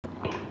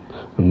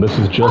And this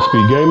is Just Be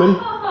Gaming,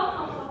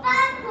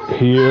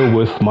 here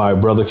with my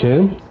brother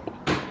Cam.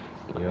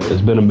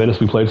 It's been a minute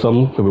since we played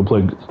something. We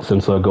played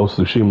since Ghost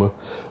of Tsushima.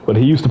 But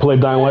he used to play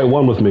Dying Light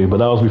 1 with me, but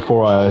that was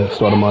before I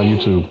started my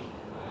YouTube.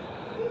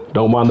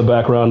 Don't mind the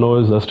background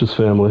noise, that's just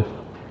family.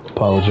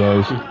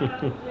 Apologize.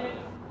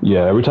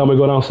 Yeah, every time we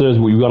go downstairs,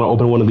 we're gonna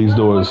open one of these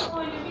doors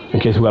in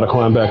case we gotta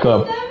climb back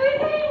up.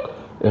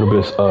 It'll be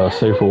a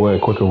safer way,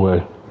 quicker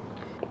way.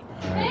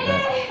 Alright,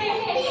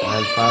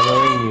 I'm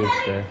following you,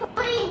 sir.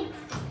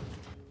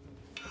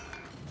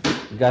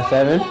 You got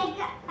 7? I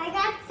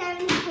got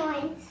 7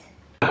 points.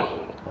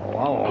 Oh,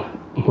 wow.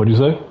 What'd you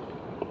say?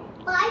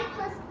 5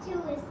 plus 2 is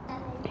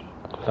 7.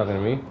 Talking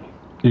to me?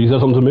 You said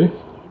something to me?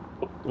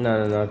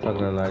 No, I'm talking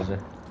to Elijah.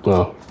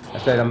 No. I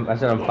said I'm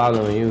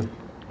following you.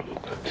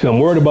 See, I'm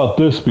worried about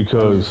this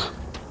because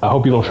I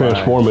hope you don't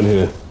transform in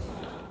here.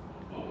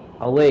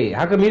 Oh wait,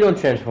 how come you don't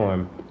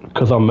transform?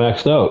 Because I'm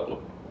maxed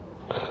out.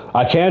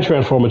 I can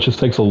transform, it just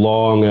takes a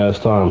long ass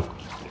time.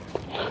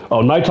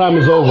 Oh, nighttime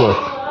is over.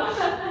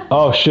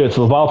 Oh shit,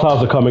 so the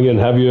volatiles are coming in.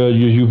 Have your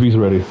UVs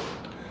ready.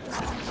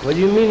 What do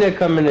you mean they're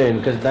coming in?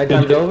 Because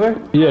nighttime's over?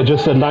 Yeah, it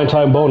just said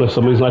nighttime bonus.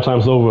 That means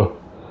nighttime's over.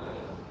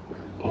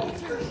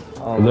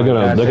 Oh they're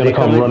gonna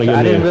come running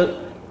in here.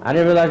 I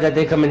didn't realize that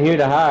they come in here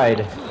to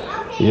hide.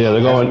 Yeah,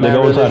 they go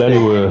inside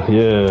anywhere.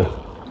 Yeah. Do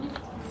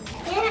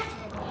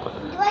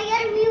I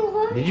get a real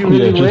one? Did you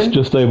really win?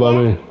 Just stay by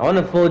me. I want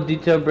a full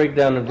detailed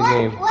breakdown of the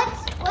game.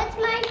 What's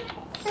my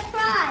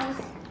surprise?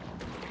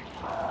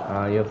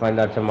 You'll find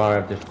out tomorrow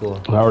after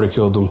school. I already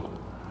killed them.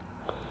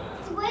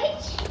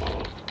 Switch?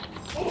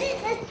 Is it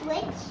the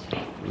Switch?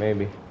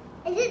 Maybe.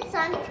 Is it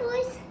Sun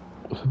Toys?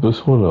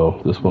 This one?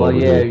 No. This one. Well, over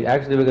yeah, here.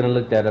 actually we're gonna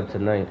look that up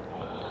tonight.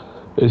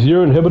 Is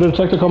your inhibitor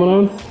detector coming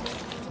on?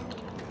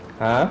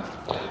 Huh?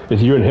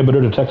 Is your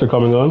inhibitor detector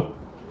coming on?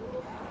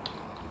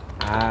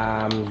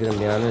 I'm gonna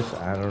be honest,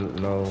 I don't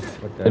know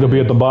what that It'll is. be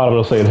at the bottom.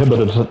 It'll say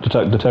inhibitor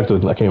detector.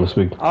 I can't even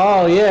speak.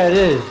 Oh, yeah, it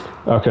is.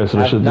 Okay, so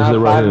this is Now it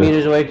right 5 here.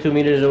 meters away, 2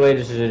 meters away,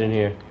 this is it in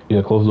here.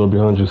 Yeah, close the door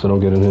behind you so don't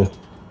get in here.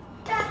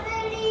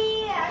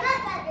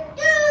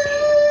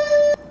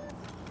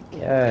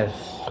 Yes.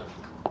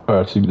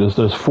 Alright, so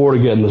there's 4 to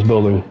get in this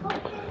building.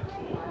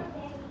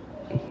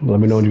 Let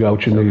me know when you got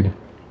what you need.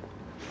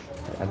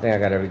 I think I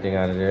got everything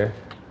out of there.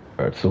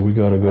 Alright, so we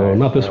gotta go. Alright,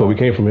 Not this way, we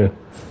came from here.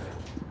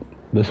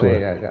 This Wait,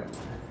 way. I got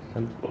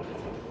some...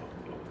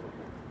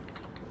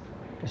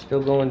 It's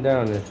still going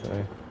down this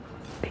way.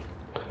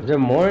 Is there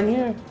more in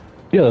here?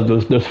 Yeah,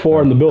 there's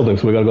 4 in the building,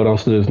 so we gotta go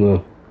downstairs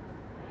now.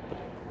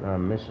 No,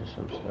 I'm missing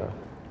some stuff.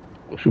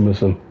 What you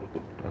missing?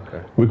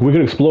 Okay. We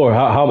can explore.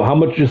 How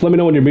much? Just let me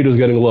know when your meter's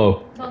getting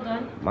low. It's all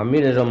done. My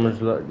meter's almost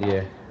low,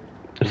 yeah.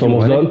 It's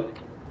almost done?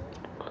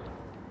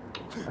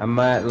 I'm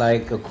at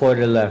like a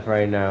quarter left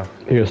right now.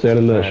 Here, stand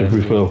in there, should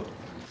refill.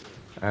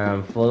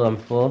 I'm full. I'm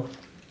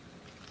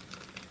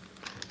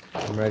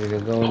ready to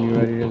go when you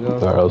ready to go?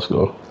 Alright, let's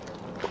go.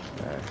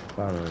 Alright,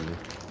 follow me.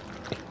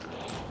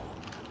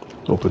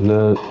 Open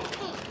that.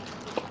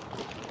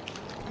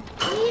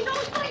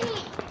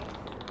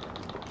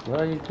 What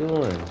are you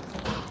doing?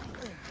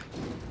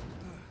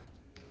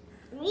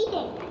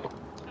 Reading.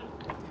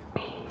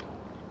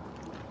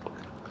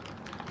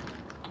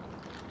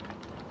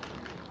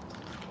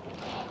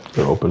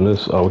 Here, open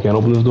this. Oh, we can't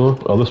open this door?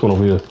 Oh, this one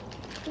over here.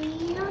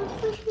 Please don't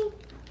push me.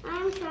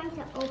 I'm trying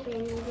to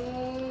open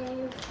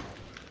this.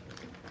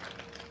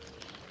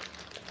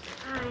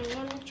 I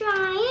am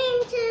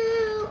trying to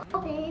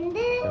open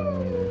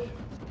this.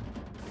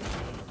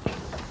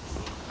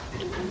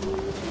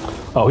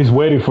 Oh, he's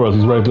waiting for us.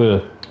 He's right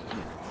there.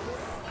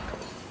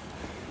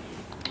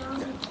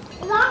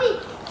 Zombie!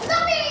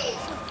 Zombie!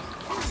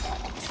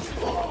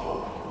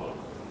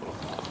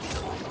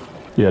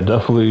 Yeah,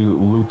 definitely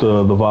loot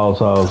the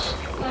volatiles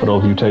for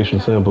those mutation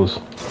samples.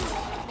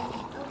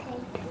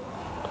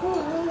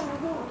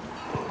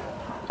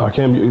 I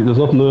can't. There's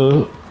nothing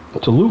to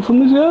loot from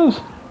these guys.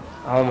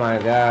 Oh my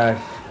gosh.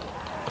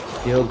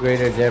 Deal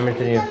greater damage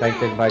than the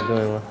affected by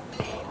doing one.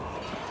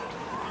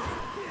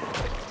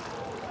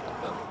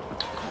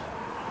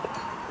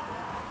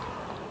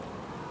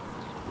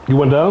 You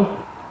went down?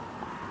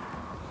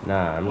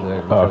 Nah, I'm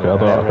good. Oh, okay, I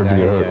thought I heard you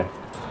get hurt.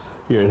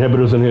 Here,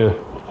 inhibitors in here.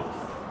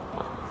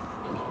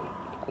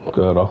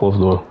 Good, I'll close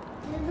the door.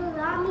 Little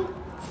zombie.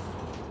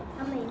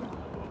 Coming.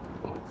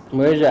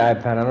 Where's your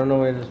iPad? I don't know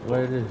where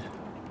it is.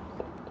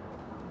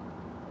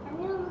 I'm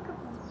gonna look up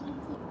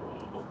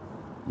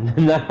on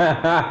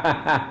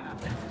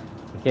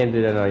You can't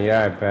do that on your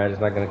iPad.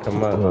 It's not gonna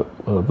come up.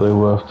 They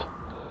left.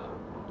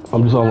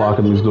 I'm just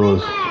unlocking these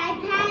doors.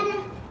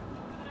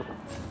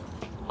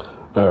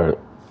 Alright,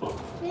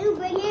 Can you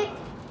bring it?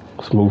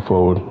 let's move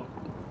forward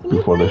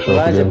before they show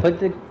up Elijah,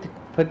 again.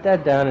 put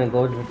that down and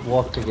go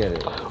walk to get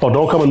it. Oh,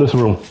 don't come in this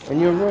room. In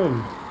your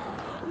room.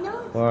 No.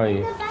 Where are you?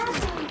 The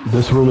bathroom.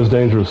 This room is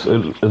dangerous.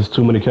 It's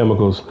too many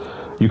chemicals.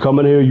 You come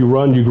in here, you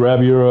run, you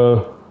grab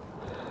your,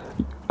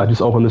 I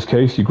just open this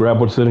case, you grab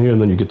what's in here, and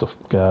then you get the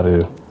fuck out of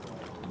here.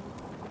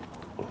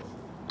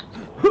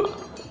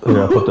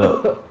 Here, I put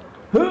that.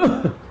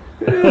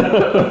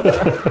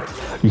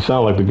 You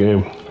sound like the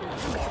game.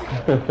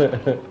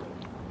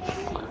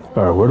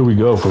 Alright, where do we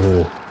go from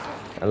here?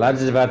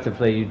 Elijah's about to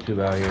play YouTube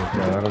out here,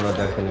 so I don't know what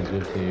that's gonna do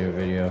to your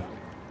video.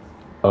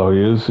 Oh, he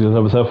is? He doesn't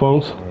have his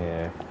headphones?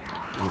 Yeah.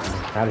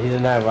 He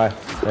doesn't have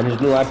on his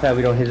new iPad.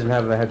 He doesn't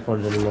have the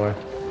headphones anymore.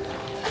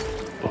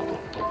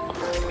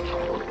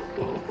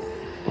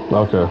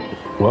 Okay.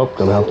 Well,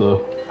 gonna have to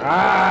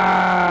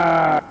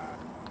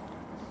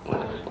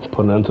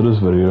put an end to this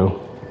video.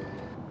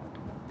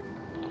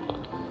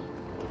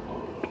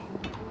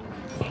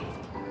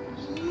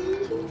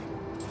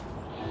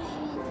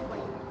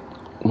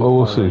 Well,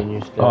 we'll see.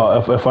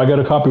 If I get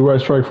a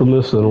copyright strike from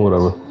this, then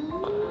whatever.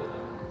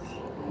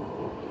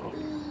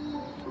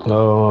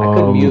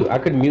 I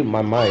could mute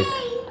my mic.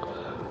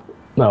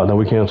 No, then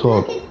we can't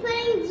talk. He's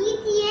playing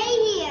GTA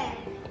here.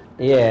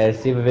 Yeah,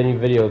 see if any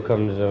video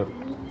comes up.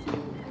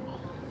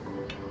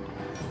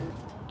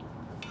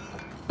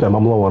 Damn,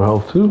 I'm low on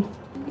health too.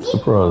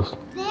 Surprised.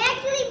 They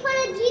actually put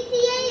a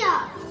GTA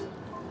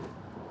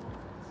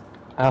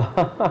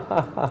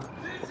up.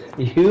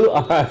 You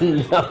are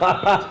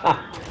not.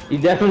 You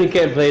definitely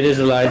can't play this,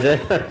 Elijah.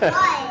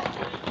 Why?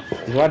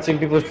 He's watching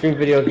people stream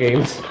video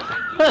games.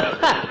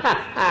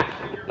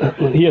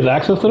 He has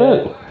access to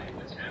that?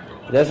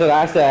 That's what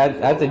I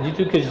said. I said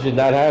YouTube kids should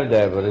not have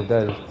that, but it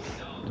does.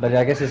 But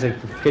I guess it's a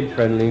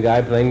kid-friendly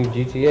guy playing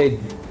GTA.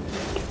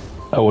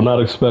 I would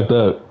not expect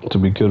that to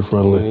be kid Me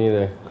friendly.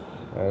 neither.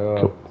 I don't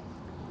know.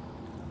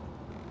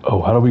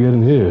 Oh, how do we get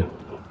in here?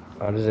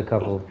 Oh, there's a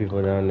couple of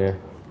people down there.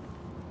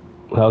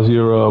 How's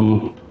your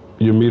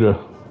meter?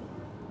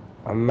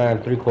 I'm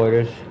at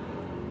 3/4.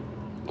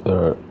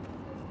 Alright.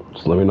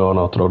 Just let me know and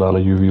I'll throw down a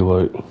UV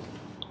light.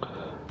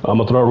 I'm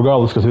gonna throw it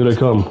regardless because here they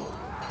come.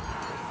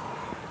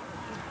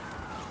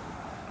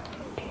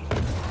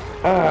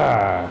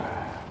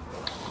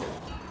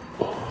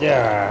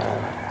 Yeah.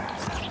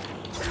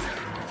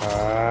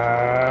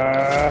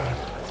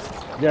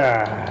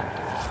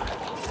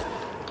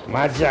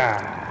 Maja.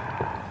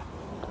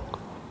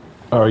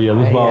 Alright, yeah,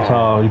 this boss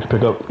how you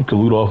can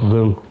loot off of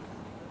him.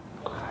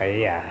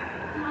 Yeah.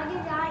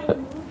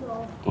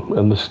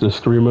 And this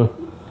streamer.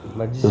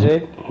 What'd you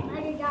say?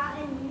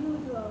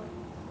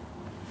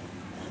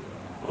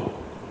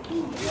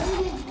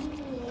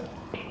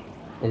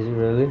 Is it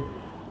really?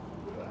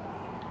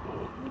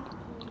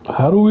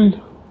 How do we?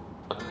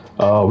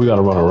 Oh, we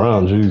gotta run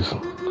around, jeez.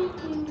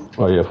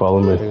 Oh yeah,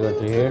 follow me. Can we go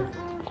through here?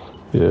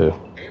 Yeah.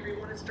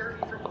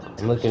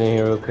 I'm looking in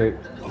here real quick.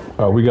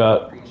 We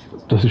got,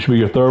 this should be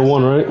your third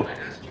one, right?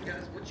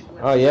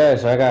 Oh yeah,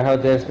 so I got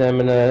health and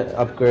stamina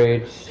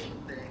upgrades.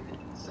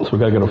 So we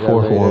gotta get a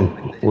fourth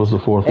one. What's the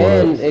fourth one?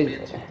 And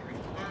it...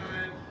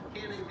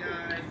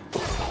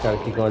 Gotta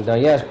keep going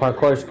down. Yeah, it's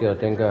parkour skill,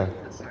 thank God.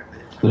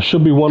 There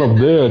should be one up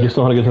there. Just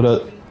know how to get to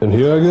that in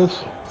here, I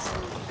guess.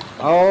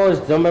 Oh,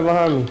 it's done right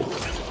behind me.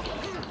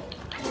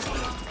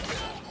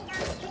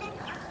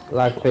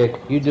 Lockpick.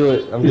 You do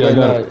it. I'm Yeah, I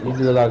got it. You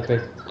do the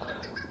lockpick.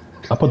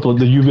 I put the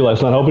UV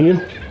light's not helping you?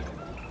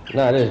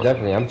 No, it is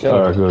definitely. I'm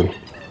chilling. Alright, good.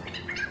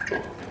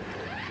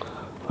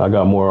 I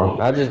got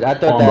more. I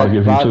thought armor I'll that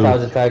give you too. Bata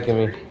was attacking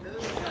me.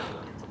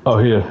 Oh,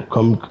 here.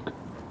 Come.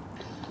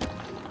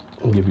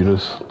 I'll give you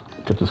this.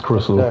 Get this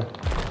crystal. Okay.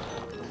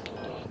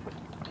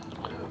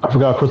 I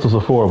forgot crystals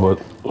are for, but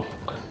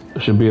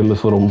it should be in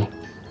this little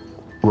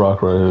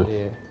rock right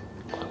here.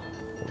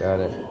 Yeah. Got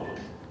it.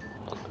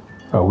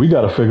 Alright, we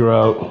gotta figure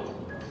out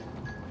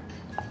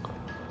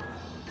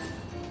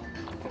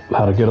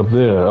how to get up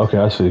there. Okay,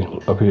 I see.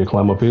 Up here,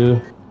 climb up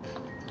here.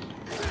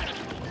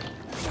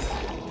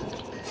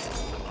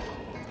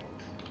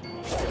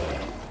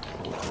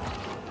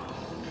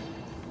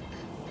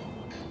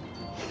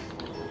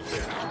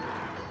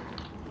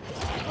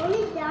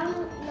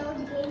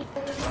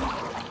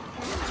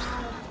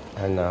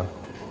 I know.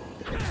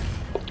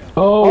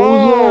 Oh,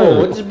 Oh,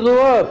 what what just blew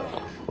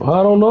up?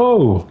 I don't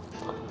know.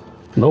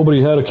 Nobody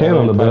had a can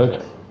on the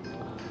back.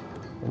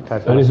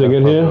 Anything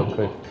in here?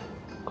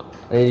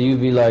 Hey,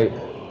 UV light.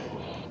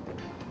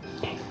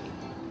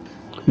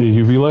 The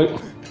UV light?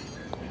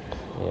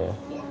 Yeah.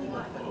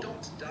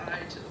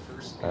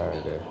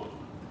 Alright, there.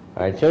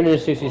 Alright,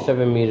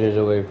 267 meters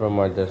away from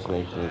our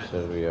destination,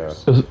 so we are.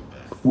 Is it,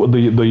 what, the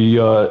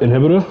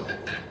inhibitor?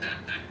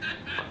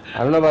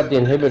 I don't know about the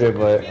inhibitor,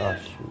 but oh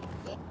shoot.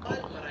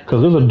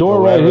 Because there's a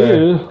door right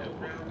here.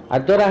 I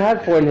thought I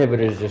had 4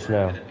 inhibitors just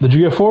now. Did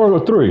you get 4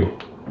 or 3?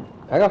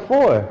 I got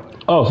 4.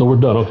 Oh, so we're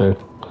done. Okay.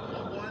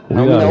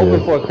 I'm gonna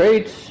open 4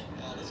 crates.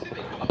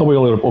 I thought we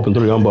only opened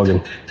 3. I'm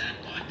bugging.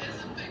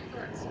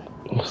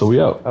 So we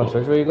out. Oh, so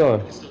which way you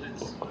going?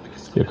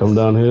 Yeah, come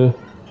down here.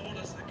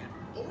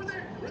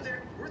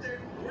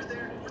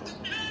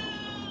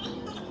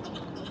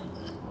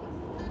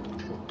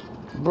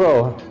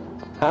 Bro,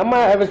 how am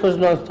I ever supposed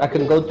to know I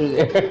can go through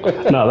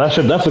there? Nah, that's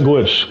a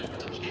glitch.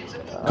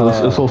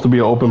 Cause it's supposed to be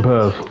an open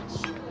path.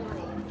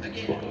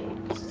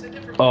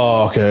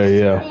 Oh, okay,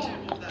 yeah.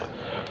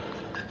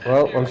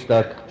 Well, I'm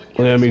stuck.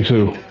 Yeah, me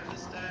too.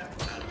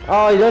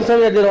 Oh, you don't tell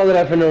me I did all of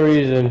that for no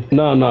reason.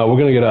 No, we're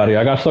gonna get out of here.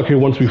 I got stuck here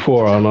once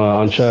before on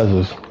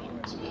Chaz's.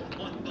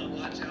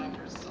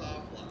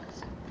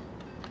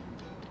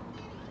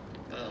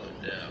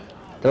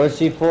 Throw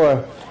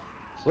C4.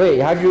 Wait,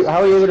 how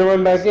are you able to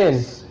run back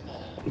in?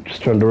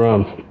 Just turned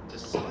around.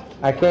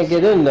 I can't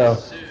get in though.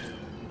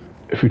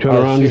 If you turn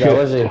Oh around, shoot, you I can't.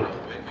 wasn't.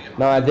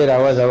 No, I did. I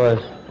was.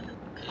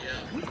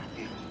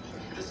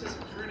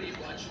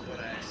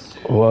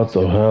 What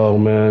the hell,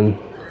 man?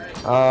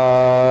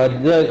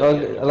 Look,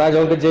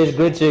 Elijah, Uncle Jay's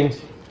glitching.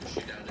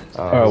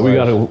 All right,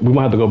 we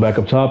might have to go back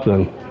up top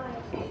then.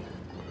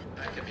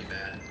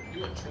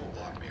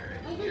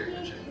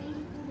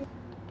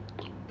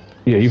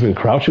 Yeah, even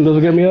crouching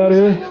doesn't get me out of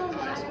here.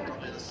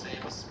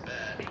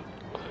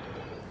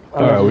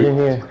 All right,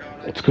 here.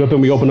 it's good that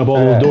we opened up all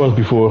those doors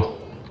before.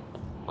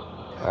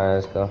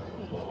 Alright, let's go.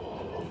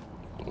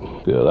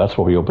 Yeah, that's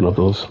why we opened up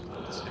those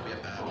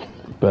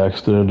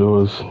backstair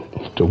doors.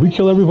 Did we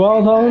kill every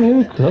volatile in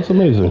here? 'Cause that's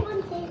amazing.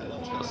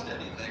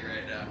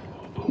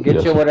 Get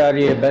Yes. your what out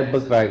of here, bed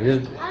book bag.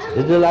 This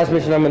is the last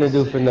mission I'm gonna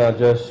do for now,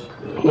 Josh.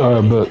 All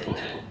right, but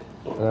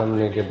And I'm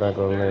gonna get back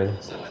on later.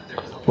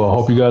 well, I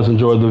hope you guys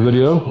enjoyed the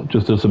video.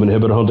 Just did some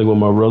inhibitor hunting with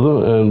my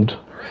brother, and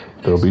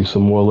there'll be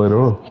some more later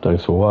on.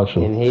 Thanks for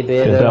watching.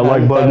 Inhibitor Hit that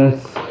like button,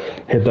 hunters.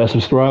 hit that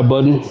subscribe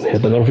button,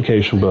 hit the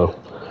notification bell.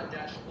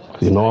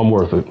 You know I'm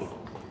worth it.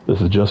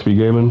 This is Just Be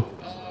Gaming,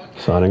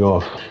 signing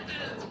off.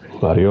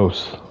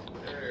 Adios.